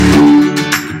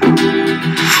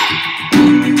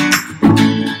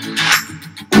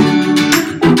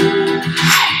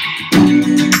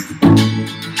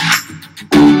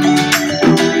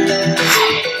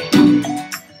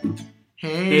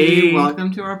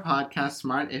to our podcast,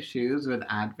 Smart Issues, with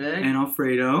Advic. And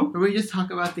Alfredo. Where we just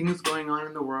talk about things going on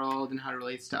in the world and how it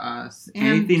relates to us. And,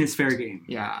 anything is fair game.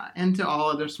 Yeah, and to all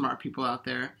other smart people out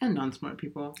there and non-smart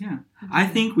people. Yeah. I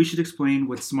think we should explain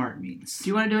what smart means. Do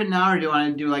you want to do it now, or do you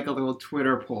want to do like a little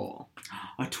Twitter poll?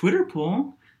 A Twitter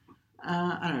poll?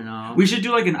 I don't know. We should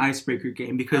do like an icebreaker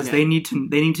game because they need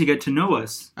to get to know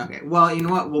us. Okay. Well, you know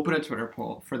what? We'll put a Twitter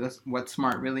poll for this. What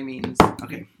smart really means.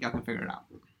 Okay. Y'all can figure it out.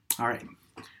 All right.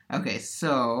 Okay.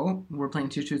 So we're playing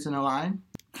Two Truths and a Lie.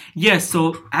 Yes.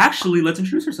 So actually, let's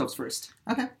introduce ourselves first.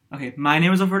 Okay. Okay. My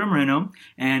name is Alfredo Moreno,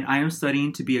 and I am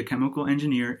studying to be a chemical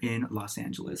engineer in Los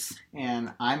Angeles.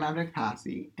 And I'm Advic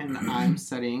Passy, and I'm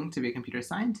studying to be a computer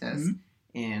scientist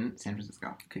in San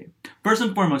Francisco. Okay. First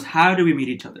and foremost, how do we meet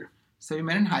each other? So we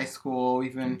met in high school.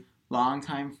 We've been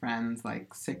longtime friends,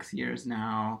 like 6 years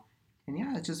now. And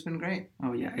yeah, it's just been great.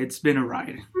 Oh yeah, it's been a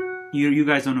ride. You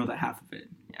guys don't know the half of it.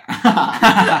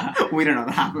 Yeah. We don't know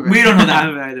the half of it. We don't know the half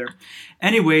of it either.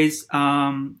 Anyways,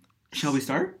 shall we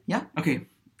start? Yeah. Okay.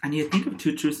 I need to think of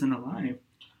two truths and a lie.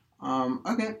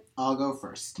 Okay, I'll go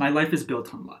first. My life is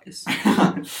built on lies.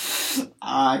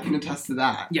 I can attest to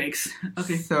that. Yikes.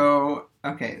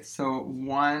 Okay. So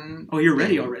one... Oh, you're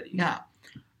ready already. Yeah.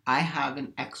 I have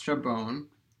an extra bone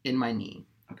in my knee.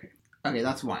 Okay,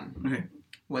 that's one. Okay.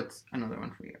 What's another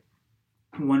one for you?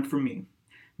 One for me.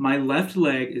 My left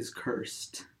leg is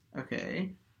cursed.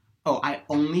 Okay. Oh, I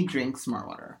only drink Smart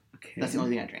Water. Okay. That's the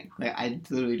only thing I drink. Like, I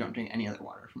literally don't drink any other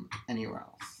water from anywhere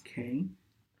else. Okay.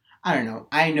 I don't know.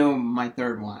 I know my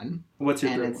third one. What's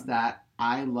your third one? And it's that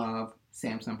I love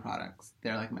Samsung products.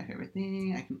 They're like my favorite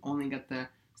thing. I can only get the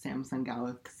Samsung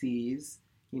Galaxies.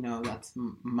 You know, that's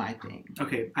my thing.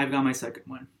 Okay, I've got my second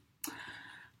one.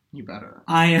 You better.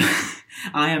 I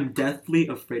am deathly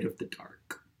afraid of the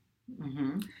dark.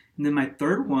 Mm-hmm. And then my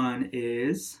third one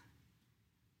is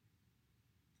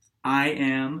I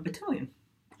am Italian.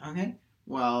 Okay.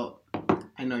 Well,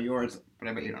 I know yours, but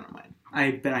I bet you don't know mine.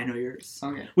 I bet I know yours.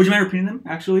 Okay. Would you mind repeating them,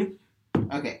 actually?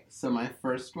 Okay, so my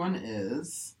first one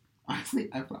is... Honestly,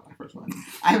 I forgot my first one.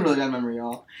 I have really bad memory,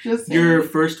 y'all. Just saying. Your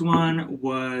first one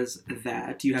was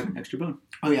that you have an extra bone.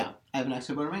 Oh, yeah. I have an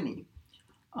extra bone in my knee.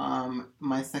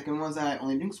 My second was that I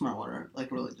only drink Smart Water,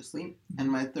 like religiously.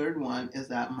 And my third one is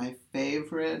that my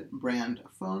favorite brand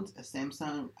of phones is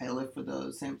Samsung. I live for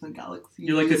those Samsung Galaxies.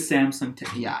 You're like a Samsung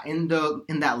tech. Yeah, in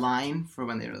that line for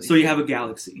when they release. So you have a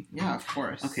Galaxy. Yeah, of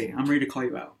course. Okay, I'm ready to call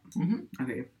you out. Mm-hmm.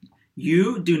 Okay.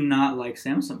 You do not like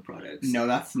Samsung products. No,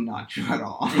 that's not true at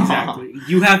all. Exactly.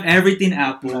 You have everything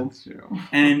Apple. That's true.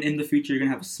 And in the future, you're going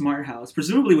to have a smart house,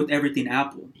 presumably with everything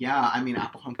Apple. Yeah, I mean,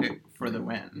 Apple HomeKit for the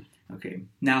win. Okay.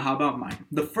 Now, how about mine?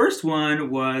 The first one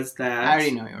was that... I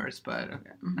already know yours, but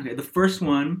okay. Okay, the first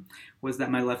one was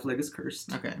that my left leg is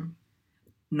cursed. Okay.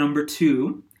 Number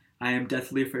 2, I am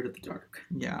deathly afraid of the dark.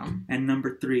 Yeah. And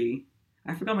number 3,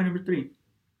 I forgot my number 3.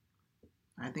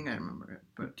 I think I remember it,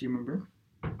 but... Do you remember?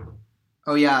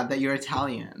 Oh, yeah, that you're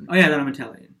Italian. Oh, yeah, that I'm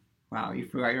Italian. Wow, you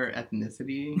forgot your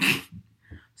ethnicity?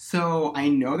 So, I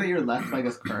know that your left leg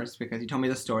is cursed because you told me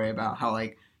the story about how,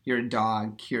 like, your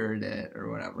dog cured it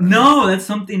or whatever. No, that's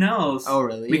something else. Oh,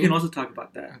 really? We can also talk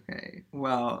about that. Okay.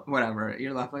 Well, whatever.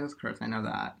 Your left leg is cursed. I know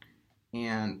that.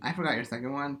 And I forgot your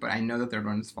second one, but I know the third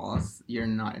one is false. You're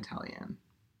not Italian.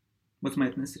 What's my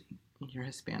ethnicity? You're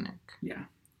Hispanic. Yeah.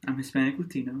 I'm Hispanic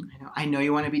Latino. I know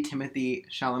you want to be Timothy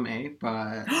Chalamet,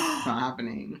 but it's not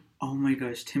happening. Oh my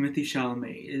gosh, Timothy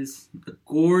Chalamet is a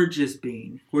gorgeous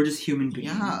being. Gorgeous human being.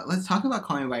 Yeah, let's talk about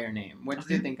Call Me By Your Name. What did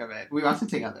you think of it? We watched it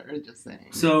together, just saying.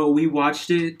 So, we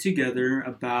watched it together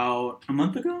about a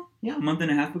month ago? Yeah. A month and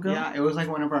a half ago? Yeah, it was like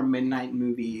one of our midnight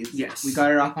movies. Yes. We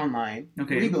got it off online.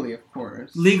 Okay. Legally, of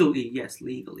course. Legally, yes,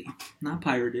 legally. Not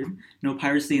pirated. No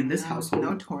piracy in this household.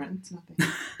 No torrents,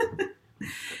 nothing.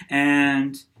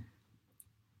 And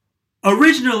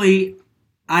originally,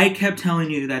 I kept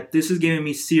telling you that this is giving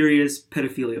me serious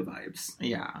pedophilia vibes.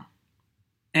 Yeah.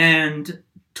 And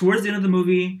towards the end of the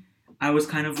movie, I was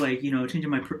kind of like, changing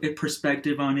my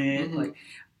perspective on it. Mm-hmm. Like,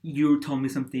 you told me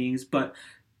some things. But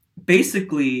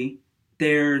basically,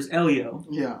 there's Elio.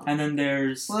 Yeah. And then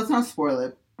there's... Well, let's not spoil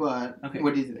it, but okay.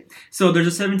 What do you think? So there's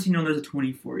a 17-year-old, there's a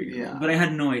 24-year-old. Yeah. But I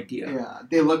had no idea. Yeah.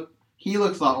 He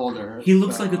looks a lot older. He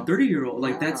looks like a 30-year-old.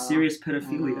 Like, that's serious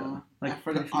pedophilia. Like,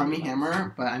 for the Army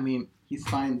Hammer, but I mean, he's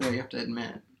fine though, you have to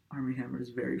admit. Army Hammer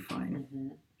is very fine.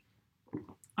 Mm-hmm.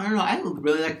 I don't know, I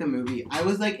really like the movie. I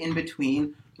was like in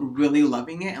between really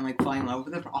loving it and like falling in love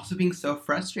with it, but also being so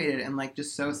frustrated and like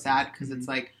just so sad because it's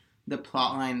like the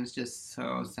plot line is just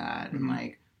so sad. And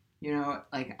like,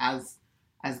 like as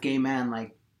gay men,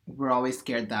 like we're always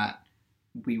scared that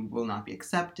we will not be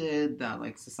accepted, that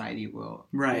like society will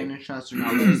Right. diminish us or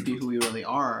not let us be who we really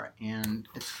are. And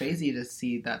it's crazy to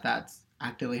see that that's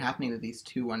actively happening to these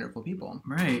two wonderful people.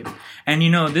 Right. And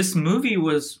this movie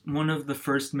was one of the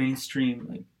first mainstream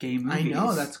like gay movies. I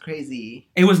know, that's crazy.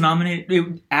 It was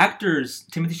nominated. Actors,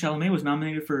 Timothy Chalamet was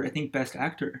nominated for, I think, Best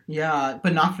Actor. Yeah,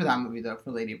 but not for that movie though,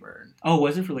 for Lady Bird. Oh,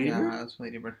 was it for Lady Yeah, Bird? it was for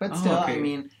Lady Bird. But Oh, still, okay. I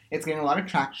mean, it's getting a lot of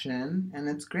traction, and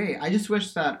it's great. I just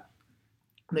wish that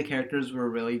the characters were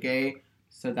really gay,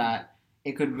 so that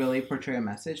it could really portray a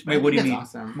message. But Wait, I what do think you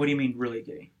that's mean? Awesome. What do you mean, really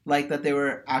gay? Like that they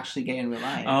were actually gay in real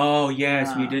life. Oh, yes,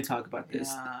 Yeah. we did talk about this.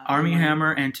 Yeah. Armie Like,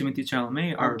 Hammer and Timothy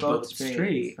Chalamet are both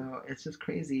straight. So it's just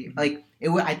crazy. Mhm. Like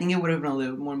I think it would have been a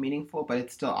little more meaningful, but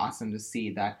it's still awesome to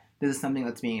see that this is something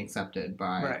that's being accepted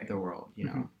by Right. the world. You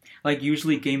know. Mhm. Like,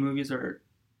 usually gay movies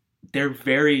they're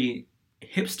very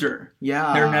hipster.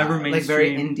 Yeah. They're never like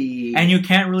very mainstream. indie. And you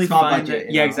can't really small find budget.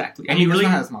 it. Yeah, exactly. And And you this really...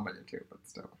 one has a small budget too, but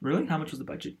still. Really? How much was the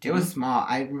budget? It was small.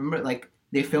 I remember, like,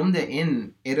 they filmed it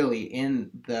in Italy,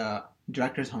 in the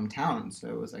director's hometown, so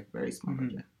it was, like, very small Mhm.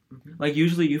 budget. Like,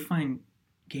 usually you find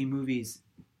gay movies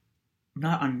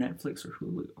not on Netflix or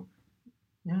Hulu.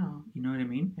 Yeah. You know what I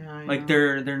mean? Yeah. Like,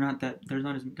 they're not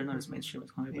as mainstream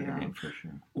as Call Me by Your Yeah, Name. for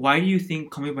sure. Why do you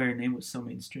think Call Me by Your Name was so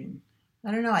mainstream?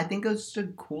 I don't know. I think it was just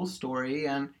a cool story,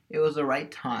 and it was the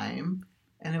right time,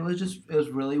 and it was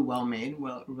really well made,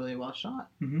 really well shot.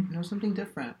 Mm-hmm. And it was something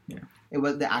different. Yeah.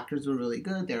 The actors were really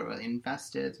good. They were really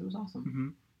invested. So it was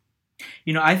awesome.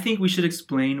 Mm-hmm. I think we should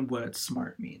explain what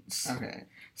SMART means. Okay.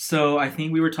 So I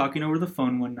think we were talking over the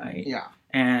phone one night, Yeah.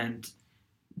 and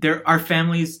our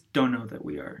families don't know that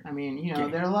we are. I mean,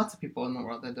 Okay. there are lots of people in the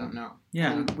world that don't know.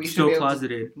 Yeah, And we should still be able to-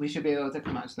 closeted. We should be able to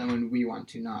come out to them when we want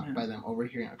to, not Yeah. by them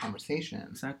overhearing our conversations.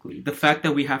 Exactly. The fact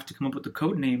that we have to come up with a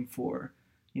code name for,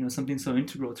 something so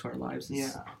integral to our lives is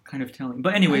Yeah. kind of telling.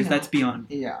 But anyways, I know. that's beyond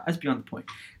Yeah. the point.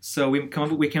 So we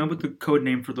came up with the code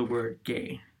name for the word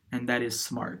gay, and that is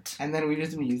SMART. And then we've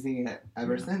just been using it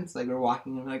ever Yeah. since. Like, we're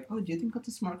walking and we're like, oh, do you think that's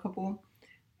a smart couple?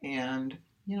 And,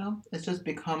 it's just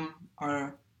become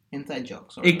our inside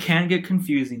jokes. It can get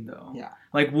confusing though. Yeah.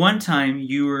 Like one time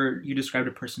you described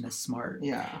a person as smart.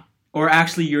 Yeah. Or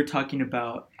actually you're talking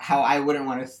about How I wouldn't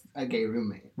want a gay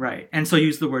roommate. right. And so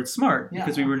use the word smart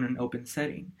because we Yeah. were in an open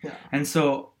setting. Yeah. And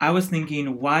so I was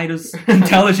thinking, why does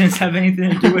intelligence have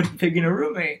anything to do with picking a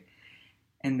roommate?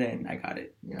 And then I got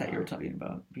it that you Yeah. were talking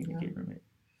about being Yeah. a gay roommate.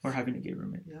 Or having a gay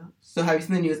roommate. Yeah. So have you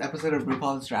seen the newest episode of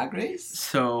RuPaul's Drag Race?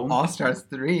 So All Stars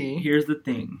 3. here's the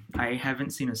thing. I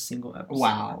haven't seen a single episode.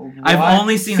 Wow. I've What?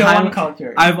 only seen so highlights.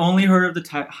 uncultured. I've only heard of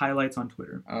the highlights on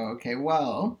Twitter. Okay,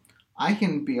 well, I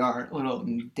can be our little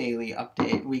daily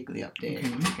update, weekly update,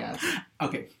 Okay. I guess.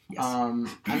 Okay. Yes. I'm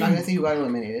not gonna say who got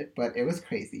eliminated, but it was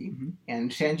crazy. Mhm. And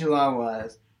Shangela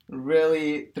was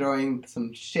really throwing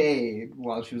some shade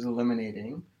while she was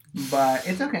eliminating. But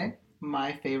it's okay.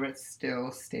 My favorite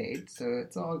still stayed, so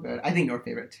it's all good. I think your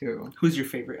favorite too. Who's your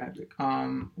favorite addict?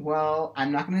 Well,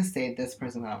 I'm not gonna say this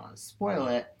person, I don't want to spoil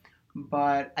it.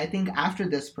 But I think after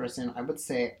this person, I would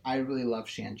say I really love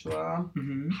Shangela.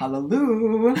 Mm-hmm.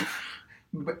 Hallelujah.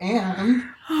 And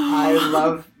I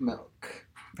love Milk.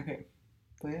 Okay.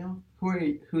 So, yeah,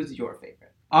 who's your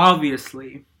favorite?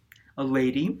 Obviously, a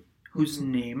lady whose Mhm.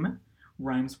 name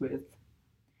rhymes with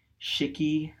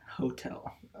Shiki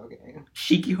Hotel. Okay.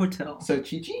 Shiki Hotel. So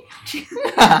Chi-Chi?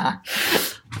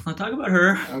 Let's not talk about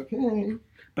her. Okay.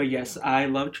 But yes, I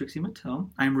love Trixie Mattel.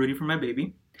 I'm rooting for my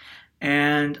baby.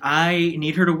 And I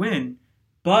need her to win.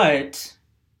 But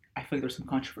I feel like there's some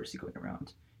controversy going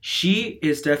around. She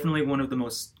is definitely one of the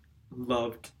most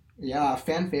loved. Yeah,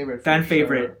 fan favorite.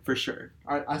 For sure.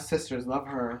 Our sisters love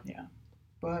her. Yeah.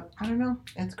 But I don't know.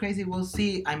 It's crazy. We'll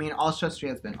see. I mean, All Stars 3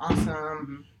 has been awesome.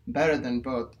 Mm-hmm. Better than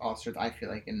both All Stars, I feel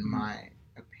like, in my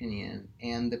opinion.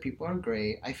 And the people are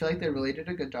great. I feel like they really did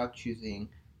a good job choosing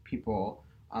people.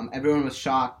 Everyone was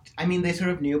shocked. I mean, they sort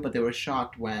of knew, but they were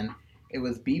shocked when it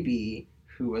was BB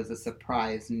who was a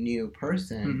surprise new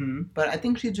person. Mm-hmm. But I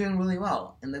think she's doing really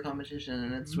well in the competition,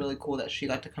 and it's really cool that she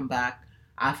got to come back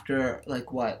after,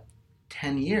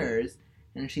 10 years,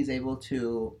 and she's able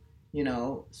to,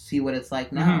 see what it's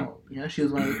like now. She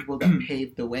was one of the people that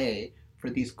paved the way for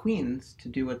these queens to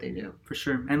do what they do. For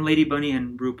sure. And Lady Bunny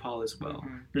and RuPaul as well.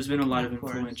 Mhm. There's been a lot of Of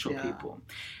course, influential yeah. people.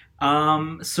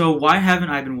 So why haven't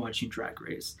I been watching Drag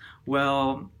Race?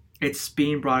 Well, it's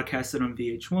being broadcasted on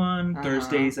VH1 Uh-huh.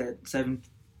 Thursdays at 7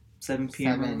 p.m.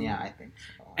 7, yeah, I think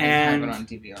so. And- I have it on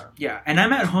DVR. Yeah, and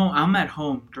I'm at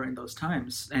home during those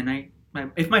times, and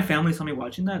if my family saw me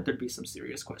watching that, there'd be some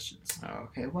serious questions. Oh,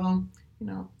 okay, well,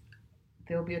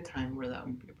 there'll be a time where that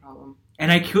won't be a problem.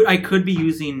 And I could be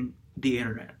using the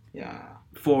internet. Yeah.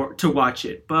 to watch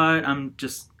it, but I'm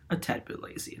just a tad bit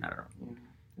lazy. I don't know.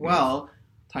 Well,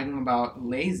 talking about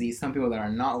lazy, some people that are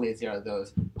not lazy are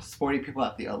those sporty people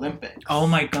at the Olympics. Oh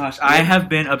my gosh, I have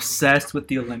been obsessed with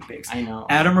the Olympics. I know.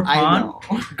 Adam I Rapon,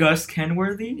 know. Gus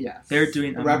Kenworthy, Yes. they're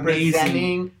doing amazing.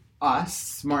 Representing us,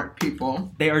 smart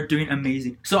people. They are doing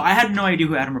amazing. So I had no idea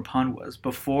who Adam Rapon was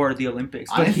before the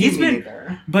Olympics, but Honestly,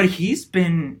 he's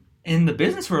been in the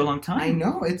business for a long time. I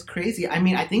know, it's crazy. I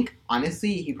mean, I think,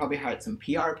 honestly, he probably hired some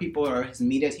PR people or his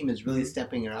media team is really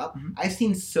stepping it up. Mhm. I've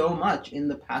seen so much in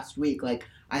the past week. Like,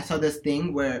 I saw this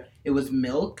thing where it was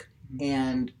Milk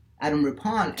and Adam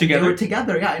Rapon. Together? And they were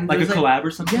together, yeah. And Like a collab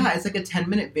or something? Yeah, it's like a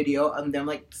 10-minute video of them,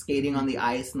 like, skating on the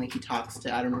ice and, like, he talks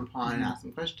to Adam Rapon and asks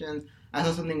him questions. I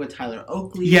saw something with Tyler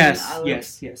Oakley. Yes.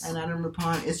 And Adam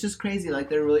Rapon. It's just crazy. Like,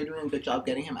 they're really doing a good job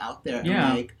getting him out there. Yeah.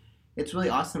 And, like, it's really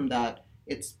awesome that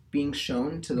it's being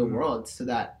shown to the world so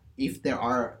that if there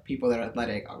are people that are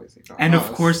athletic, obviously. And of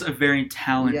course, a very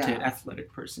talented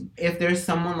athletic person. If there's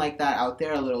someone like that out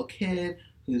there, a little kid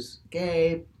who's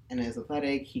gay and is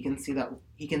athletic, he can see that,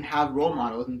 he can have role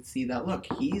models and see that, look,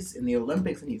 he's in the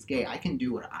Olympics and he's gay. I can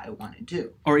do what I want to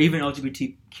do. Or even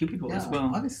LGBTQ people as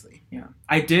well. Obviously. Yeah.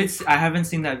 I haven't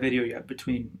seen that video yet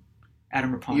between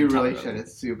Adam Rapon You and really Tyler. should.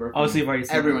 It's super Oh, fun. so you've already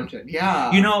seen Everyone it. should.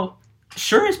 Yeah. You know,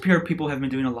 sure as PR people have been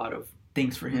doing a lot of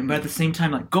things for him, but at the same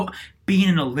time, like, being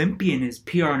an Olympian is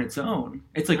PR on its own.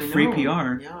 It's like free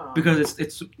PR because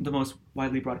it's the most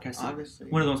widely broadcasted. Obviously.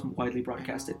 One of the most widely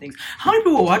broadcasted things. How many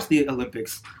people watch the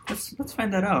Olympics? Let's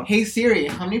find that out. Hey Siri,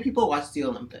 how many people watch the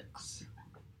Olympics?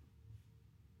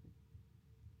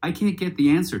 I can't get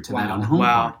the answer to that on HomePod.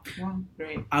 Wow. Well,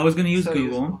 great. I was going to use So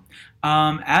Google. useful.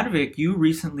 Advik, you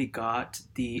recently got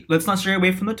the... Let's not stray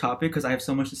away from the topic because I have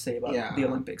so much to say about the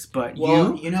Olympics. But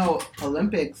well, you know,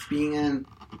 Olympics being in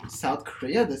South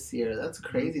Korea this year, that's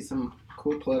crazy. Some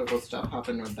cool political stuff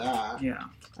happened with that. Yeah.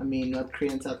 I mean, North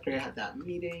Korea and South Korea had that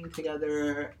meeting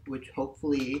together, which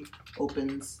hopefully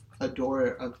opens a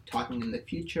door of talking in the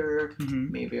future,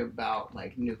 maybe about,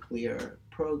 like, nuclear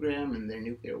program and their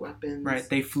nuclear weapons. Right,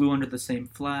 they flew under the same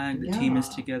flag. The team is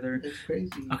together. It's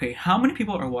crazy. Okay, how many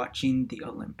people are watching the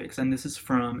Olympics? And this is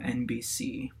from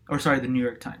NBC. Or sorry, the New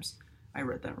York Times. I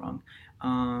read that wrong.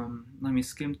 Let me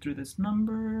skim through this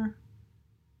number.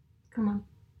 Come on.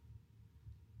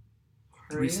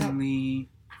 Hurry Recently...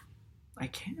 I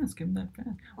can't skim that fast.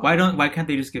 up. Why can't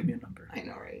they just give me a number? I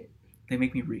know, right? They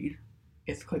make me read.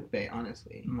 It's clickbait,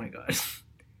 honestly. Oh my god.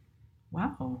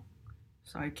 Wow.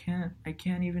 So I can't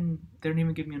even, they don't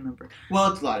even give me a number.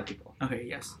 Well, it's a lot of people. Okay,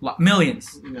 yes.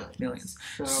 Millions. Millions.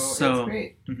 So So it's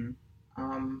great.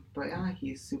 Mm-hmm. But yeah,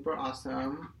 he's super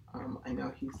awesome. I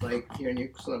know he's like your new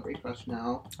celebrity crush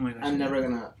now. Oh my gosh. I'm never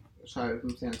gonna shy away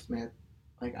from Sam Smith.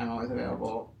 Like, I'm always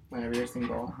available whenever you're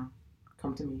single.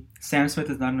 Come to me. Sam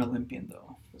Smith is not an Olympian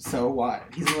though. So what?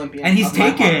 He's an Olympian. And he's of my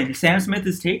heart. taken. Sam Smith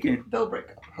is taken. They'll break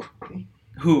up, hopefully.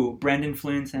 Who? Brandon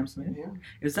Flynn, Sam Smith? Yeah.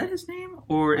 Is that his name?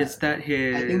 Or is that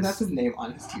his... I think that's his name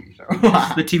on his TV show.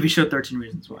 the TV show 13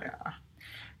 Reasons Why. Yeah.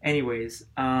 Anyways.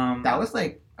 That was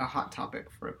like a hot topic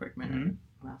for a quick minute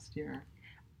last year.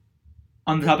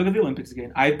 On the topic of the Olympics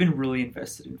again, I've been really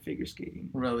invested in figure skating.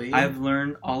 Really? I've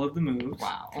learned all of the moves.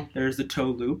 Wow. There's the toe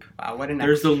loop. Wow, what an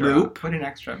There's extra. the loop. What an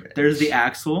extra bit. There's the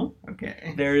axle.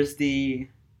 Okay. There's the...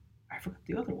 I forgot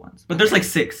the other ones. But there's like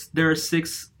 6. There are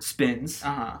 6 spins.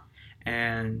 Uh-huh.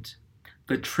 And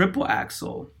the triple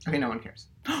axle... Okay, no one cares.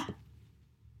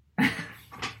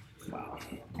 Wow.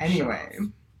 Anyway.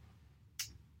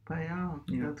 But yeah,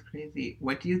 that's crazy.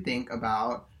 What do you think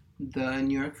about the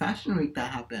New York Fashion Week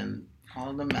that happened?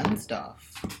 All the men's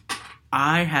stuff.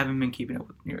 I haven't been keeping up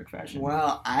with New York fashion.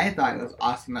 Well, I thought it was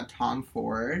awesome that Tom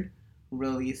Ford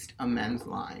released a men's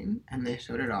line, and they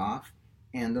showed it off,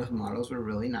 and those models were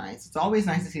really nice. It's always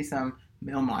nice to see some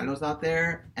male models out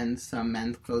there and some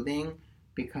men's clothing,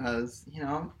 because, you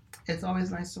know, it's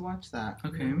always nice to watch that.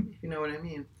 Okay. If you know what I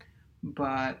mean.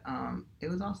 But it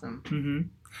was awesome.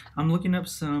 Mm-hmm. I'm looking up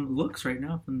some looks right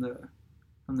now from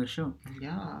the show.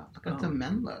 Yeah, look at the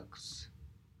men looks.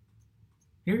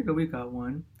 Here we go. We got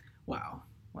one. Wow.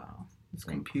 This Thanks.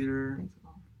 computer Thanks.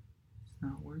 is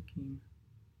not working.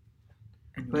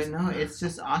 But no, it's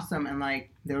just awesome, and like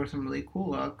there were some really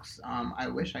cool looks. I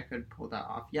wish I could pull that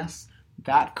off. Yes,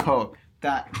 that coat.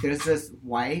 There's this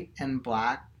white and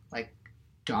black like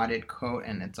dotted coat,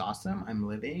 and it's awesome. I'm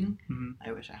living. Mm-hmm.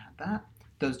 I wish I had that.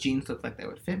 Those jeans look like they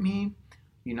would fit me.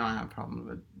 You know, I have problems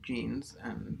with jeans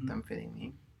and them fitting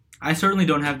me. I certainly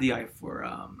don't have the eye for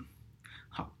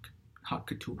haute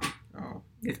couture. Oh,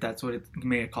 If that's what you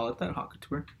may call it, that haute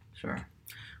couture, sure.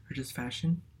 or just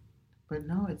fashion. But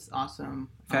no, it's awesome.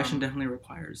 Fashion definitely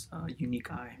requires a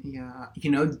unique eye. Yeah.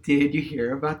 Did you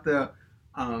hear about the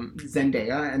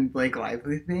Zendaya and Blake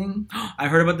Lively thing? I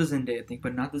heard about the Zendaya thing,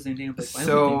 but not the Zendaya and Blake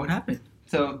Lively So- thing. What happened?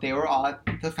 So they were all at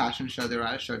the fashion show. They were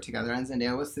at a show together, and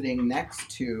Zendaya was sitting next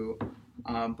to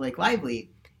Blake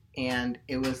Lively, and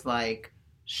it was like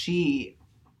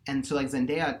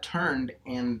Zendaya turned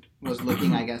and was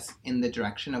looking, I guess, in the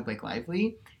direction of Blake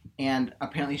Lively, and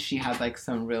apparently she had like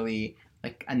some really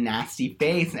like a nasty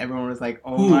face, and everyone was like,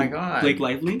 "Oh Who? my god, Blake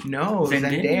Lively? no,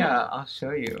 Zendaya? Zendaya." I'll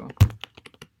show you.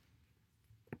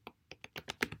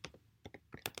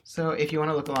 So if you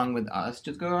want to look along with us,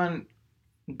 just go on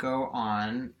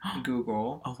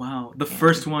Google. Oh wow, the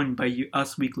first one by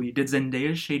Us Weekly. Did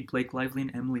Zendaya shade Blake Lively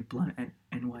and Emily Blunt at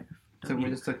NYF? So we're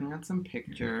just looking at some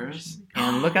pictures,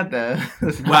 and look at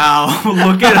this. Wow,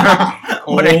 look at her.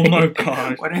 What a Oh my hate-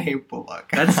 gosh. What a hateful look.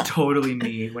 That's totally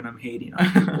me when I'm hating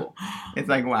on people. It's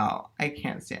like, wow, I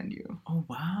can't stand you. Oh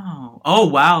wow. Oh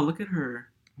wow, look at her.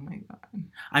 Oh my god.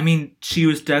 I mean, she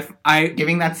was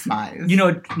Giving that smile.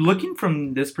 looking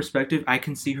from this perspective, I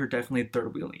can see her definitely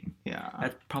third wheeling. Yeah.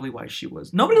 That's probably why she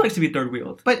was. Nobody likes to be third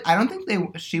wheeled. But I don't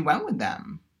think she went with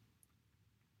them.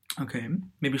 Okay,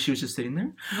 maybe she was just sitting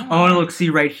there. Yeah. Oh, and look, see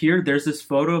right here. There's this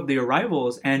photo of the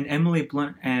arrivals, and Emily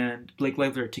Blunt and Blake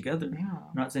Lively are together, Yeah.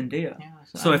 not Zendaya. Yeah.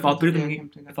 So I if all think three of they them, came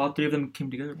together. if all three of them came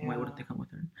together, why Yeah. wouldn't they come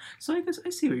with her? So I guess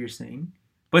I see what you're saying,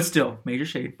 but still, major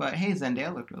shade. But hey,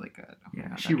 Zendaya looked really good. Oh my Yeah,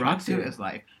 God, she that rocked tracksuit it. is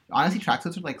like, honestly,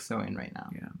 tracksuits are like so in right now.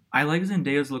 Yeah, I like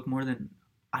Zendaya's look more than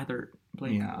either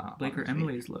Blake Yeah, or obviously.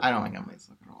 Emily's look. I don't like Emily's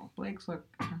look at all. Blake's look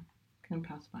can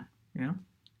pass by. Yeah?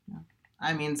 Yeah.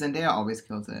 I mean, Zendaya always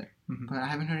kills it, Mhm. but I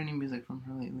haven't heard any music from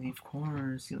her lately. Of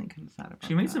course, Feeling kind of sad about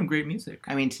she made that. some great music.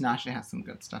 I mean, Tinashe has some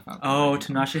good stuff out there. Oh,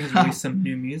 Tinashe has released some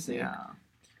new music. Yeah.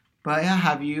 But yeah,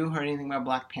 have you heard anything about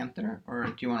Black Panther, or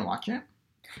do you want to watch it?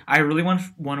 I really want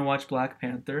to watch Black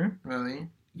Panther. Really?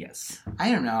 Yes.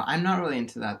 I don't know. I'm not really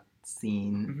into that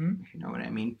scene, Mm-hmm. if you know what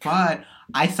I mean. But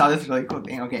I saw this really cool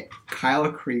thing. Okay,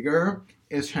 Kyle Krieger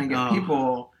is trying to get Oh.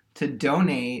 people to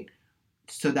donate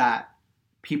so that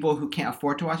people who can't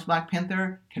afford to watch Black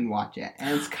Panther can watch it.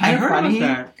 And it's I kind of heard funny.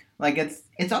 about that. Like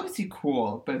it's obviously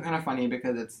cool, but it's kind of funny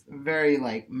because it's very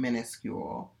like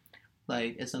minuscule.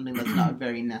 Like it's something that's not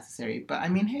very necessary. But I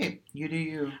mean, hey, you do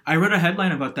you. I read a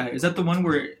headline about that. Is that the one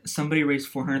where somebody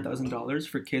raised $400,000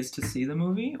 for kids to see the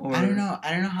movie? Or I don't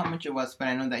know how much it was, but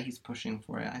I know that he's pushing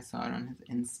for it. I saw it on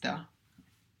his Insta.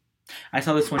 I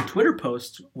saw this one Twitter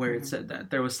post where Mhm. it said that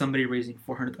there was somebody raising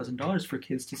 $400,000 for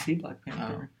kids to see Black Oh,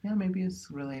 Panther. yeah, maybe it's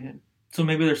related. So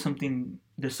maybe there's something.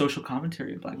 The social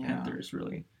commentary of Black Yeah. Panther is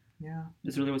really Yeah.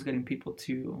 what's getting people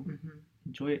to Mm-hmm.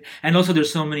 enjoy it. And also,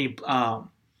 there's so many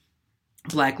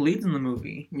black leads in the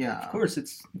movie. Yeah. Of course,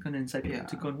 it's going to incite people Yeah.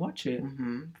 to go and watch it.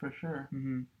 Mm-hmm. For sure.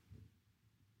 Hmm.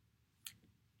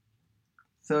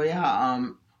 So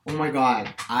yeah. Oh my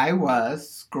God, I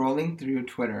was scrolling through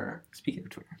Twitter Speaking of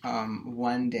Twitter,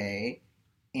 one day,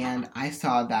 and I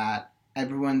saw that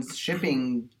everyone's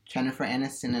shipping Jennifer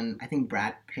Aniston and I think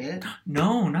Brad Pitt.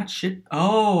 no, not shit.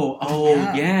 Oh,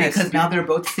 Yeah, yes, Because now they're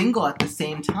both single at the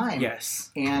same time.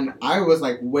 yes. And I was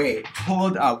like, wait,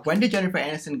 hold up. When did Jennifer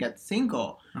Aniston get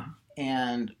single? Uh-huh.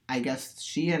 And I guess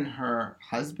she and her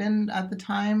husband at the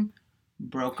time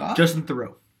broke up. Justin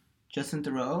Theroux. Justin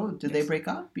Theroux? Did Yes. they break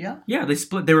up? Yeah? Yeah, they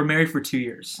split. They were married for 2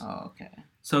 years. Oh, okay.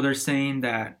 So they're saying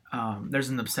that there's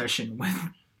an obsession with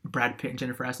Brad Pitt and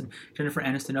Jennifer Aniston. Jennifer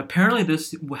Aniston. Apparently,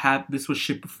 this was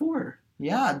shipped before.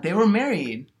 Yeah, they were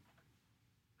married.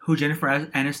 Who? Jennifer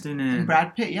Aniston and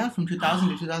Brad Pitt, yeah, from 2000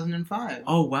 to 2005.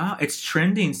 Oh wow, it's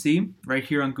trending. See right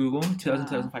here on Google,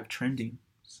 2005 trending.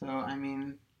 So, I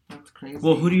mean, that's crazy.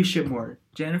 Well, who do you ship more,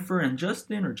 Jennifer and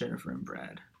Justin or Jennifer and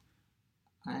Brad?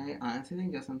 I honestly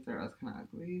think Justin Theroux's kind of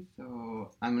ugly, so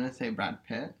I'm going to say Brad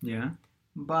Pitt. Yeah.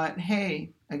 But,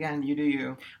 hey, again, you do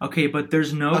you. Okay, but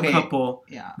there's no Okay. couple.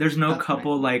 Yeah. There's no That's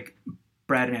couple like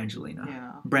Brad and Angelina.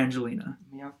 Yeah. Brangelina.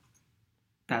 Yep.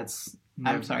 That's.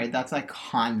 I'm sorry, that's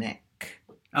iconic.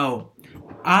 Oh,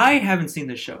 I haven't seen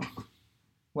this show.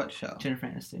 What show? Jennifer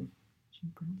Aniston.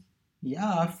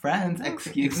 Yeah, Friends. Okay,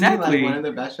 Excuse exactly. me, like one of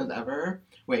the best shows ever.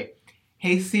 Wait,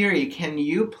 hey Siri, can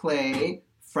you play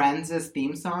Friends'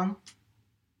 theme song?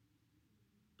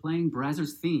 Playing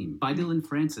Brazzers Theme by Dylan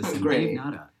Francis and Great. Dave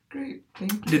Nada. Great,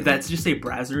 thank you. Did that just say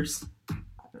Brazzers? I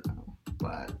don't know,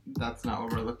 but that's not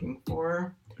what we're looking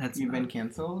for. That's You've been not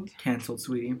canceled. canceled,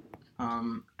 sweetie.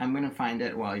 I'm gonna find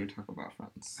it while you talk about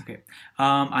Friends.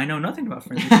 I know nothing about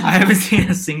Friends. I haven't seen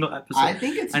a single episode. I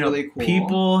think it's I know really cool.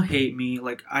 people hate me.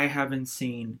 Like I haven't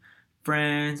seen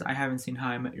Friends. I haven't seen How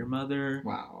I Met Your Mother.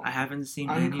 Wow. I haven't seen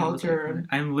any of those. Uncultured.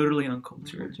 I'm literally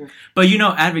uncultured. But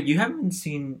Advik, you haven't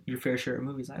seen your fair share of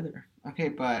movies either. Okay,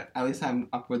 but at least I'm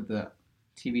up with the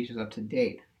TV shows up to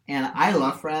date. And I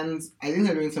love Friends. I think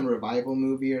they're doing some revival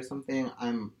movie or something.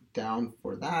 I'm down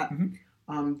for that.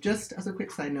 Mm-hmm. Just as a quick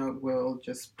side note, we'll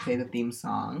just play the theme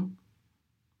song.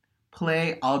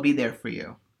 Play I'll Be There For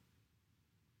You.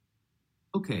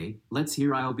 Okay, let's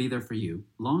hear I'll Be There For You,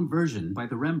 long version by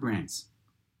the Rembrandts.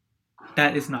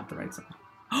 That is not the right song.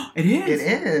 It is!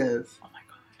 It is! Oh my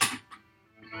god.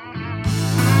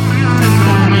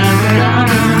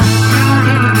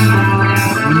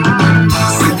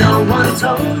 No one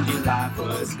told you life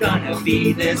was gonna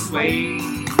be this way.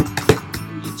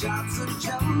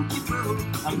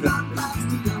 I'm done.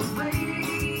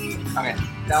 Okay,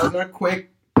 that was our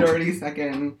quick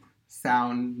 30-second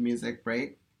sound music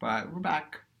break, but we're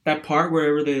back. That part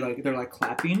wherever they're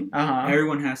clapping, Uh-huh.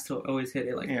 everyone has to always hit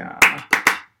it Yeah.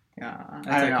 That's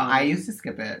I don't know. iconic. I used to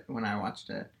skip it when I watched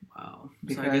it. Wow.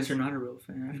 Because So I guess you're not a real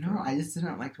fan. No, I just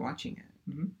didn't like watching it.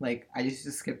 Mhm. Like, I used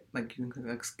to skip, like, you can click,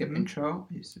 like, skip Mhm. intro.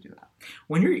 I used to do that.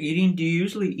 When you're eating, do you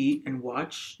usually eat and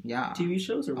watch Yeah. TV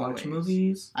shows or watch Always.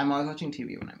 movies? I'm always watching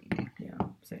TV when I'm eating. Yeah,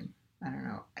 same. I don't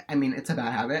know. I mean, it's a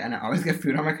bad habit, and I always get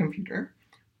food on my computer.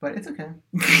 But it's okay.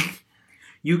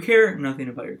 You care nothing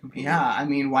about your computer. Yeah, I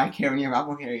mean, why care when you have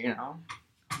Apple Care, you know?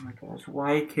 Oh my gosh,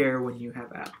 why care when you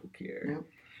have Apple Care? Yep.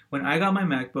 When I got my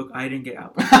MacBook, I didn't get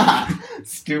Apple Care.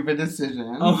 Stupid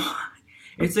decision. Oh,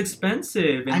 it's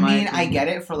expensive. I mean, I get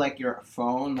it for, like, your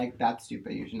phone. Like, that's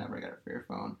stupid. You should never get it for your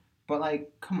phone. But,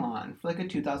 like, come on. For, like, a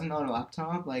 $2,000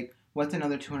 laptop, like, what's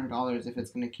another $200 if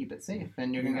it's going to keep it safe?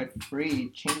 And you're going to get free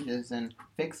changes and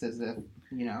fixes if,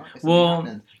 you know, if something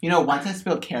happens. You know, once I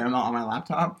spilled caramel on my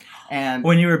laptop, and...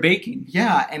 When you were baking.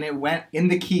 Yeah, and it went in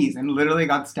the keys and literally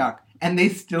got stuck. And they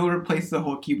still replaced the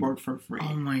whole keyboard for free.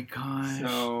 Oh my gosh.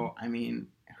 So, I mean,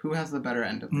 who has the better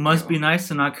end of the Must be deal? nice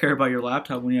to not care about your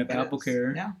laptop when you have It Apple is.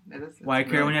 Care. Yeah, it is. Why It's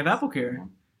care really when you have nice. Apple Care?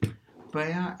 But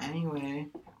yeah, anyway.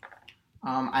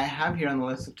 I have here on the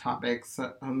list of topics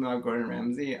about Gordon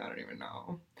Ramsay. I don't even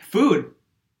know. Food.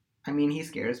 I mean, he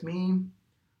scares me.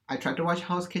 I tried to watch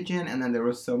Hell's Kitchen, and then there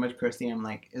was so much cursing. I'm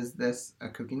like, is this a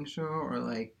cooking show or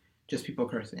like just people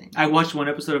cursing? I watched one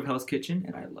episode of Hell's Kitchen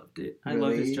and I loved it. I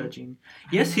love his Really? judging.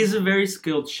 Yes, he's a very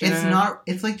skilled chef. It's not.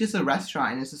 It's like just a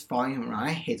restaurant, and it's just following him around.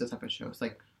 I hate those type of shows,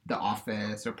 like The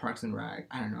Office or Parks and Rec.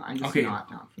 I don't know. I'm just Okay, not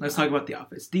down for Let's that. talk about The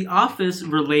Office. The Office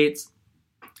relates.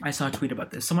 I saw a tweet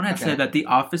about this. Someone had Okay. said that The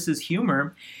Office's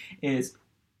humor is.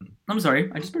 I'm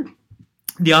sorry, I just burped.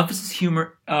 The Office's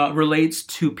humor relates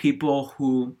to people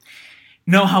who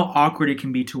know how awkward it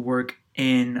can be to work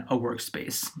in a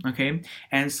workspace. Okay,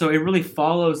 and so it really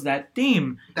follows that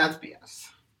theme. That's BS.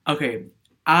 Okay,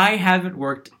 I haven't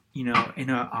worked, in an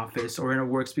office or in a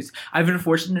workspace. I've been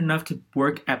fortunate enough to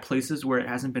work at places where it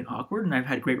hasn't been awkward, and I've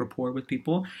had great rapport with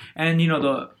people. And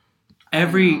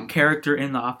every character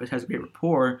in the office has great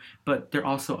rapport, but they're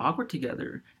also awkward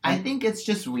together. I think it's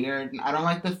just weird. I don't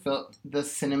like the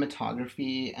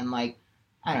cinematography, and like,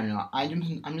 I don't know.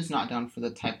 I'm just not down for the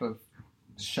type of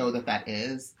show that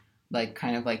is. Like,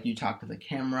 kind of like you talk to the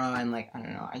camera, and like, I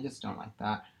don't know. I just don't like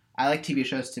that. I like TV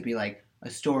shows to be like a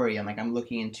story, and like I'm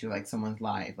looking into like someone's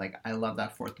life. Like, I love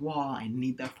that fourth wall. I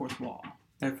need that fourth wall.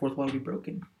 That fourth wall will be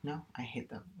broken. No, I hate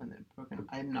that when they're broken.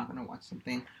 I'm not gonna watch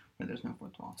something where there's no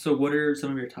fourth wall. So what are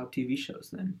some of your top TV shows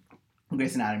then?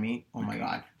 Grey's Anatomy. Oh my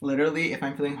god. Literally, if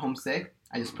I'm feeling homesick,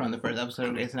 I just put on the first episode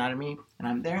of Grey's Anatomy, and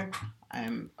I'm there.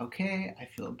 I'm okay. I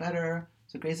feel better.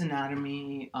 So Grey's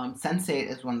Anatomy. Sense8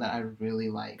 is one that I really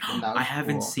like. And that was I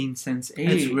haven't cool. seen Sense8.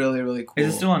 It's really, really cool.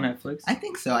 Is it still on Netflix? I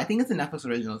think so. I think it's a Netflix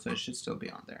original, so it should still be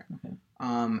on there. Okay.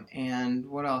 And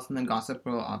what else? And then Gossip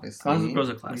Girl, obviously. Gossip Girl's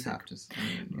a We classic. have to- I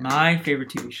mean, yeah. My favorite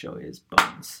TV show is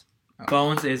Bones. Oh.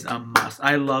 Bones is a must.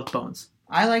 I love Bones.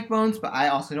 I like Bones, but I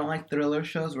also don't like thriller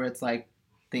shows where it's like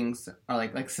things are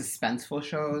like suspenseful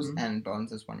shows, Mhm. and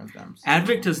Bones is one of them. So.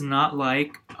 Advic does not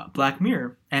like Black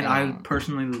Mirror, and I I don't.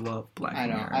 personally love Black I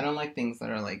Mirror. don't like things that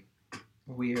are like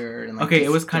weird and like Okay, it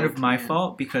was kind of my dystopian.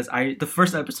 fault because the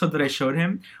first episode that I showed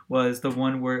him was the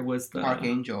one where it was the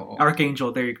Archangel.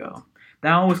 Archangel. There you go.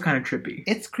 That one was kind of trippy.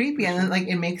 It's creepy, and then like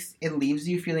it leaves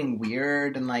you feeling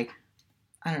weird, and like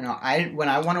I don't know. When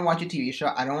I want to watch a TV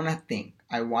show, I don't want to think.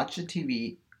 I watch a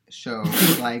TV show,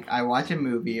 like I watch a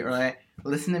movie, or I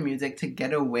listen to music to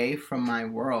get away from my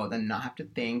world and not have to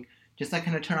think. Just like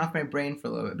kind of turn off my brain for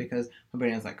a little bit because my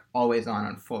brain is like always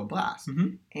on full blast.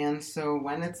 Mhm. And so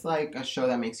when it's like a show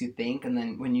that makes you think, and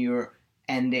then when you're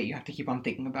end it, you have to keep on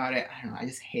thinking about it. I don't know. I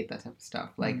just hate that type of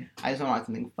stuff. Like I just want to watch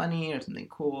something funny or something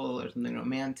cool or something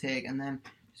romantic, and then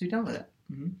just be done with it.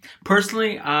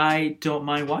 Personally, I don't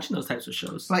mind watching those types of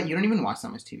shows. But you don't even watch that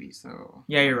much TV, so...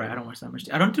 Yeah, you're right. I don't watch that much.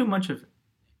 I don't do much of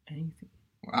anything.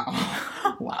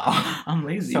 Wow. Wow. I'm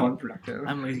lazy. So unproductive.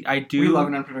 I'm lazy. I do. We love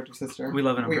an unproductive sister. We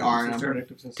love an unproductive We are an sister.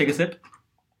 unproductive sister. Take a sip.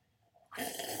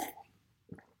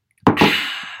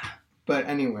 But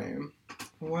anyway,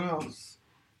 what else?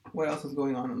 What else is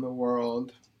going on in the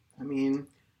world? I mean,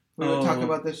 we would talk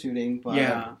about the shooting, but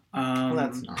yeah,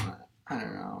 let's not. I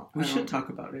don't know. We should talk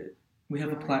about it. We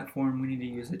have a platform. We need to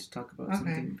use it to talk about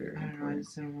something very I don't know. I important.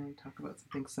 just didn't want to talk about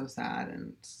something so sad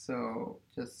and so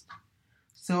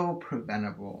so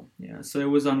preventable. Yeah. So it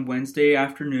was on Wednesday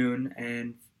afternoon,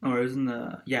 or it was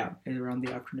around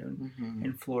the afternoon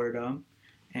in Florida,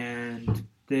 and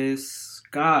this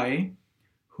guy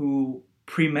who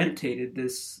premeditated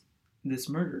this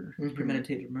murder,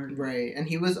 premeditated murder. Right, and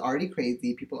he was already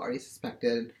crazy. People already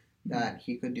suspected that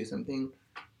he could do something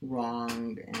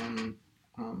wrong and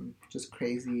just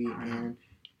crazy. And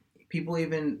people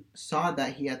even saw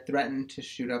that he had threatened to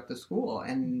shoot up the school,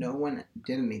 and no one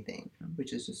did anything,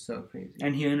 which is just so crazy.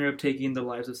 And he ended up taking the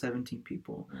lives of 17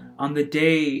 people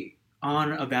Yeah.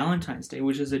 on a Valentine's Day,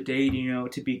 which is a day,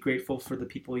 to be grateful for the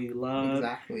people you love.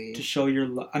 Exactly. To show your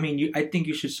love. I mean, I think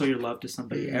you should show your love to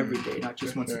somebody every day, not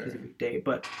just one specific day.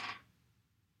 But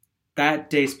that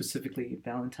day specifically,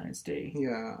 Valentine's Day,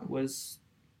 was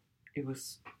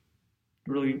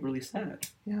really, really sad.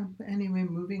 Yeah, but anyway,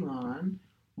 moving on.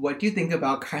 What do you think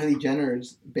about Kylie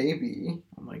Jenner's baby?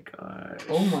 Oh my gosh.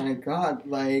 Oh my god,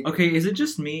 like... Okay, is it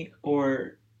just me,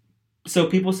 or... So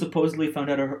people supposedly found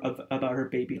out about her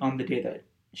baby on the day that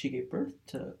she gave birth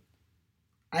to...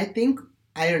 I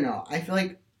don't know. I feel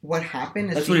like what happened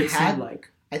is That's what it seemed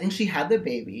like. I think she had the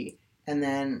baby, and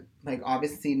then, like,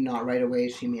 obviously not right away,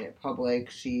 she made it public.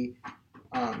 She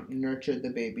nurtured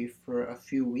the baby for a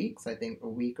few weeks, I think a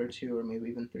week or two, or maybe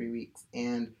even 3 weeks.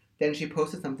 And then she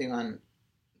posted something on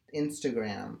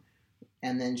Instagram,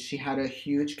 and then she had a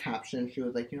huge caption. She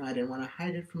was like, I didn't want to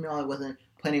hide it from y'all. I wasn't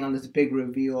planning on this big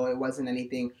reveal. It wasn't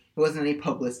any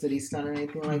publicity stunt or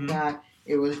anything like that.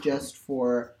 It was just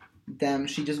for them.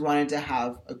 She just wanted to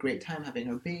have a great time having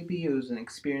her baby. It was an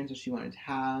experience that she wanted to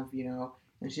have,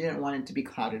 and she didn't want it to be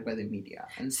clouded by the media.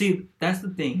 And see, that's the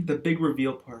thing, the big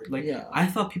reveal part. Like, I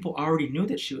thought people already knew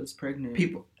that she was pregnant.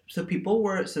 People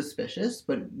were suspicious,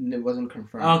 but it wasn't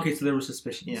confirmed. Oh, okay, so there were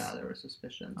suspicions. Yeah, there were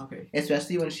suspicions. Okay.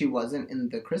 Especially when she wasn't in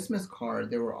the Christmas card,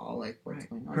 they were all like, what's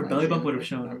going on? Her belly bump would have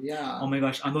shown. Yeah. Oh my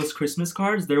gosh, on those Christmas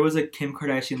cards, there was a Kim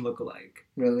Kardashian lookalike.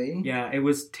 Really? Yeah, it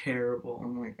was terrible. Oh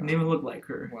my god. It didn't even look like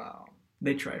her. Wow.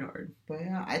 They tried hard. But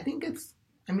yeah, I think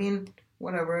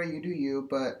whatever, you do you,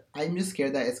 but I'm just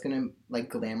scared that it's gonna,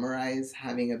 like, glamorize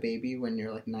having a baby when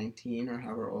you're, like, 19 or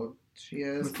however old she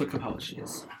is. Let's look up how old she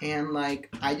is. And,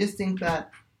 like, I just think that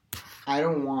I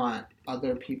don't want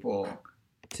other people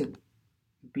to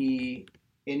be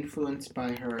influenced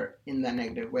by her in that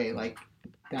negative way. Like,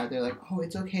 that they're like, oh,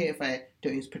 it's okay if I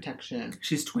don't use protection.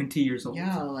 She's 20 years old.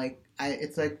 Yeah, like,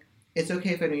 it's okay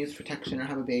if I don't use protection or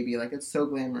have a baby. Like, it's so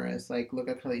glamorous. Like, look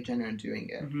at Kylie Jenner doing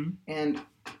it. And,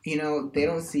 they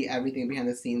don't see everything behind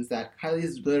the scenes, that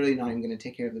Kylie's literally not even going to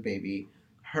take care of the baby.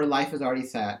 Her life is already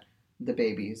set. The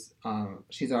babies.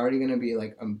 She's already going to be,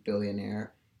 like, a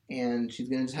billionaire. And she's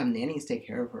going to just have nannies take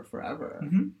care of her forever.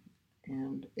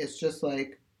 And it's just,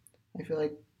 like, I feel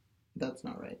like that's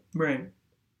not right. Right.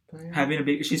 But, yeah. Having a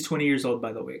baby, she's 20 years old,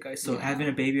 by the way, guys. So having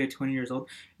a baby at 20 years old,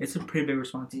 it's a pretty big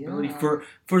responsibility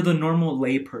for the normal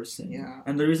lay person. Yeah.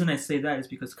 And the reason I say that is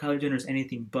because Kylie Jenner is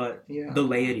anything but the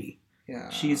laity. Yeah.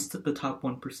 She's the top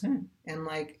 1%. And,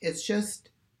 like, it's just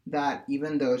that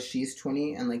even though she's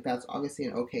 20 and, like, that's obviously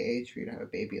an okay age for you to have a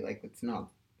baby, like, it's not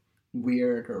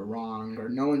weird or wrong or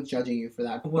no one's judging you for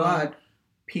that. Well, but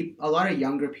a lot of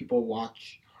younger people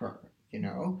watch her,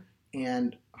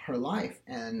 and her life,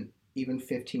 and even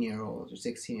 15-year-olds or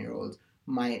 16-year-olds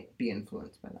might be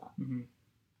influenced by that.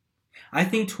 I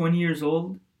think 20 years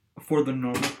old for the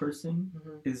normal person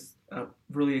is a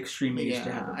really extreme age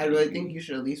to have a baby. I really think you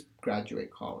should at least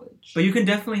graduate college. But you can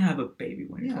definitely have a baby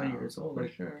when you're 20 years old. For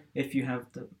sure. If you have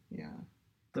the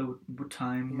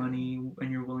time, money,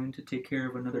 and you're willing to take care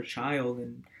of another child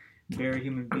and bear a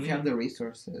human being. If you have the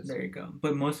resources. There you go.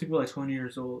 But most people at 20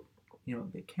 years old,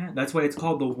 they can't. That's why it's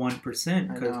called the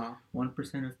 1%, because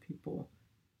 1% of people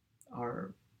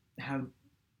have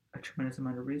a tremendous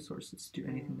amount of resources to do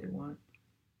anything they want.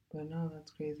 But no,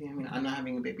 that's crazy. I mean, I'm not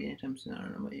having a baby anytime soon. I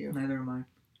don't know about you. Neither am I.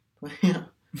 But yeah,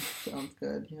 sounds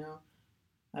good.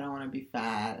 I don't want to be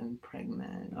fat and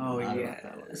pregnant. Oh,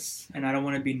 yes. And I don't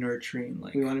want to be nurturing.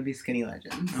 We want to be skinny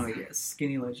legends. Oh, yes.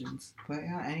 Skinny legends. But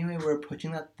yeah, anyway, we're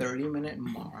approaching that 30-minute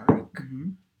mark.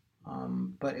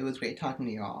 But it was great talking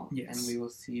to y'all. Yes. And we will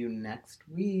see you next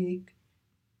week.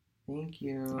 Thank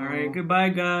you. All right. Goodbye,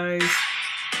 guys.